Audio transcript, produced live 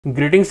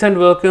Greetings and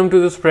welcome to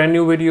this brand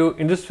new video.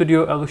 In this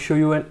video, I will show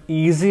you an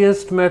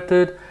easiest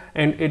method,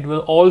 and it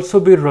will also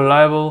be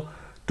reliable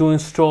to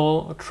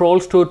install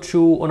Trollstore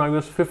 2 on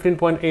iOS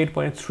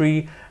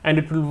 15.8.3, and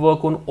it will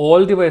work on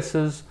all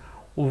devices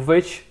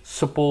which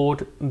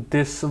support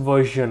this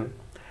version,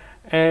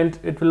 and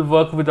it will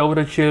work without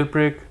a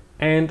jailbreak,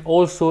 and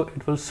also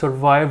it will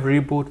survive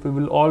reboot. We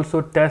will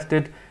also test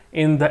it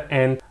in the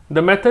end.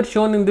 The method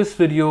shown in this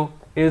video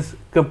is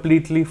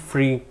completely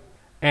free,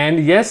 and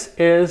yes,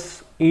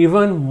 is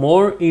even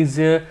more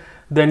easier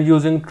than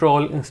using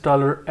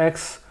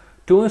TrollInstallerX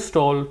to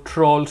install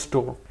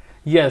Trollstore.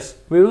 Yes,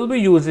 we will be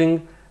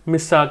using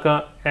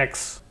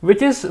MisakaX,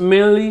 which is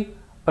mainly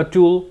a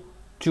tool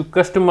to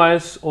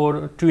customize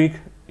or tweak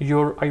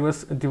your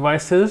iOS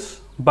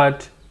devices,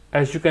 but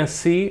as you can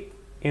see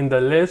in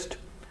the list,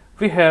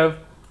 we have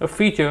a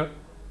feature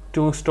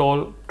to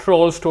install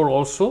Trollstore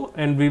also,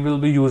 and we will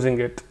be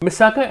using it.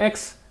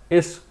 MisakaX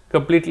is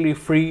completely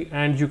free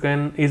and you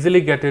can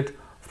easily get it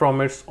from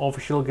its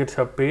official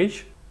GitHub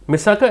page.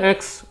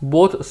 MisakaX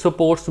both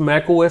supports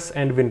macOS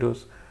and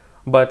Windows,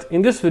 but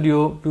in this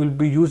video we will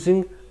be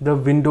using the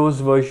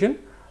Windows version.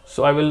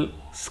 So I will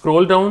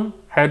scroll down,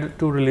 head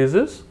to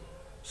releases.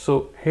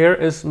 So here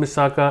is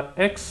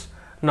MisakaX.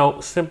 Now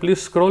simply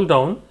scroll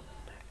down,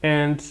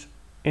 and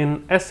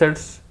in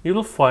assets you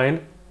will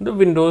find the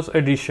Windows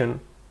edition.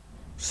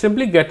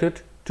 Simply get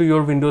it to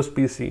your Windows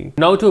PC.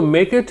 Now to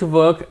make it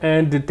work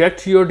and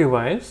detect your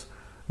device,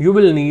 you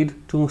will need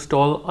to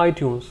install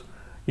iTunes.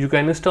 You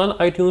can install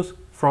iTunes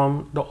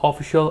from the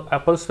official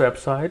Apple's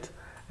website,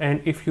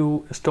 and if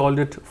you installed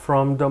it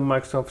from the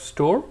Microsoft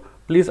Store,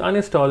 please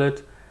uninstall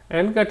it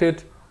and get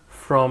it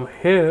from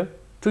here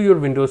to your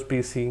Windows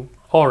PC.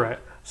 Alright,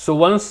 so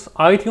once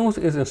iTunes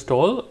is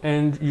installed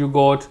and you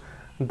got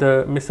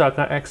the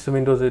MisakaX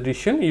Windows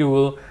Edition, you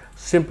will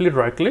simply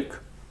right click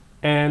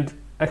and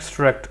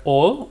extract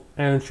all,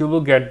 and you will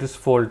get this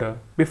folder.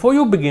 Before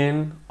you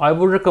begin, I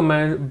would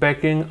recommend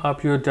backing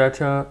up your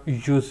data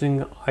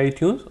using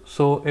iTunes,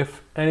 so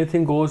if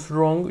anything goes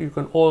wrong, you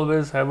can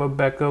always have a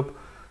backup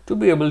to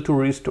be able to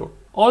restore.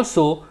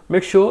 Also,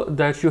 make sure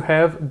that you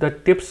have the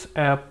Tips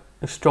app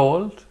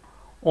installed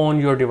on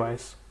your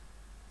device.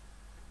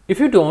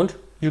 If you don't,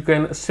 you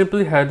can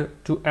simply head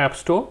to App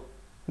Store,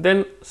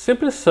 then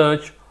simply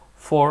search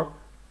for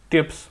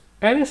Tips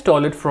and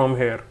install it from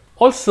here.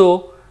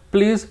 Also,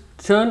 please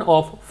turn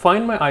off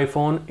Find My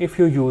iPhone if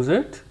you use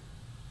it.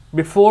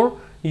 Before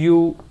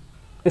you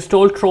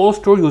install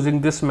Trollstore using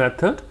this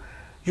method,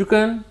 you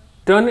can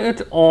turn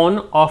it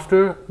on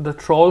after the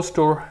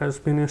Trollstore has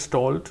been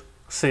installed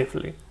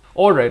safely.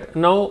 Alright,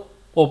 now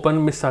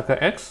open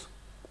MisakaX,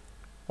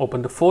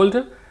 open the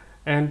folder,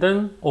 and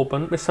then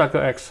open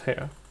MisakaX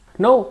here.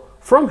 Now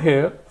from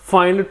here,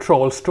 find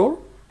Trollstore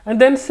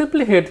and then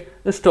simply hit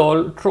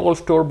Install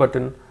Trollstore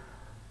button.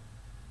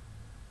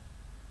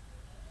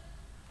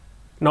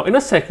 Now in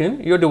a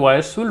second, your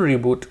device will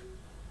reboot.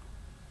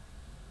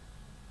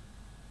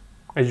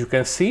 As you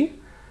can see,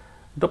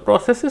 the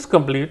process is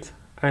complete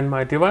and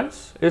my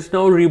device is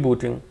now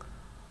rebooting.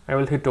 I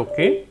will hit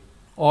OK.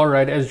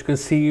 Alright, as you can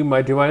see,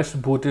 my device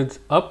booted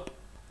up.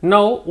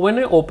 Now when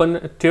I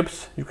open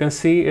Tips, you can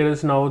see it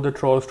is now the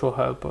Trollstore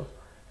helper.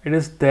 It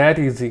is that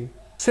easy.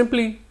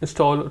 Simply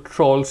install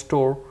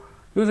Trollstore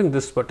using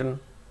this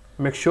button.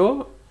 Make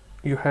sure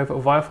you have a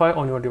Wi-Fi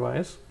on your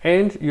device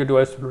and your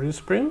device will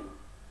respring.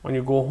 When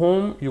you go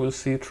home, you will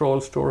see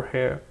Trollstore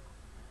here.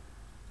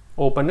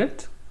 Open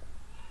it,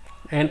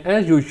 and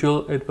as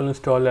usual, it will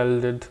install as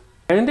it did.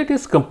 And it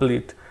is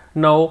complete.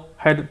 Now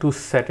head to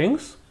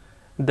Settings,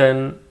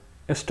 then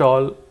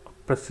install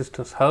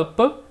Persistence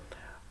Helper.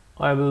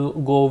 I will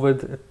go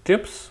with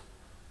Tips.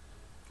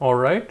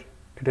 Alright,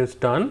 it is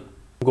done.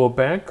 Go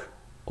back,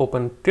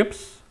 open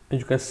Tips, and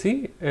you can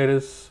see it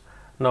is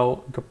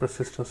now the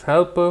Persistence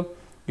Helper.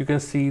 You can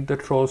see the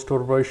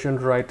Trollstore version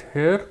right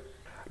here.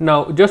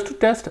 Now, just to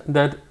test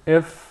that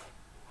if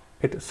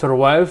it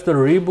survives the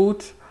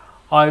reboot,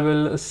 I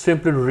will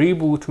simply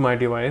reboot my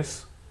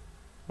device.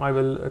 I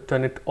will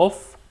turn it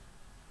off.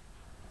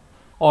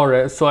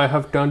 Alright, so I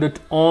have turned it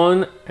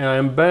on and I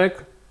am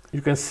back.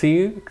 You can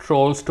see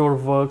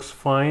Trollstore works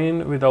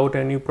fine without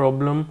any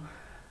problem.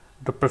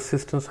 The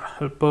persistence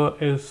helper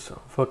is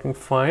working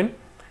fine.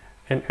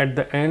 And at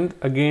the end,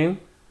 again,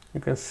 you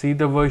can see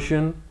the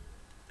version.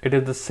 It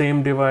is the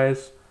same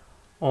device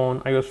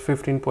on iOS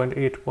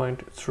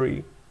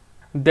 15.8.3.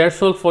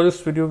 That's all for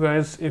this video,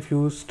 guys. If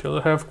you still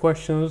have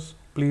questions,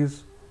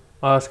 please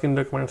ask in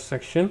the comment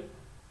section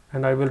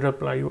and I will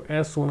reply you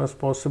as soon as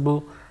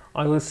possible.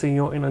 I will see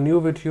you in a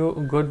new video.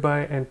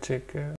 Goodbye and take care.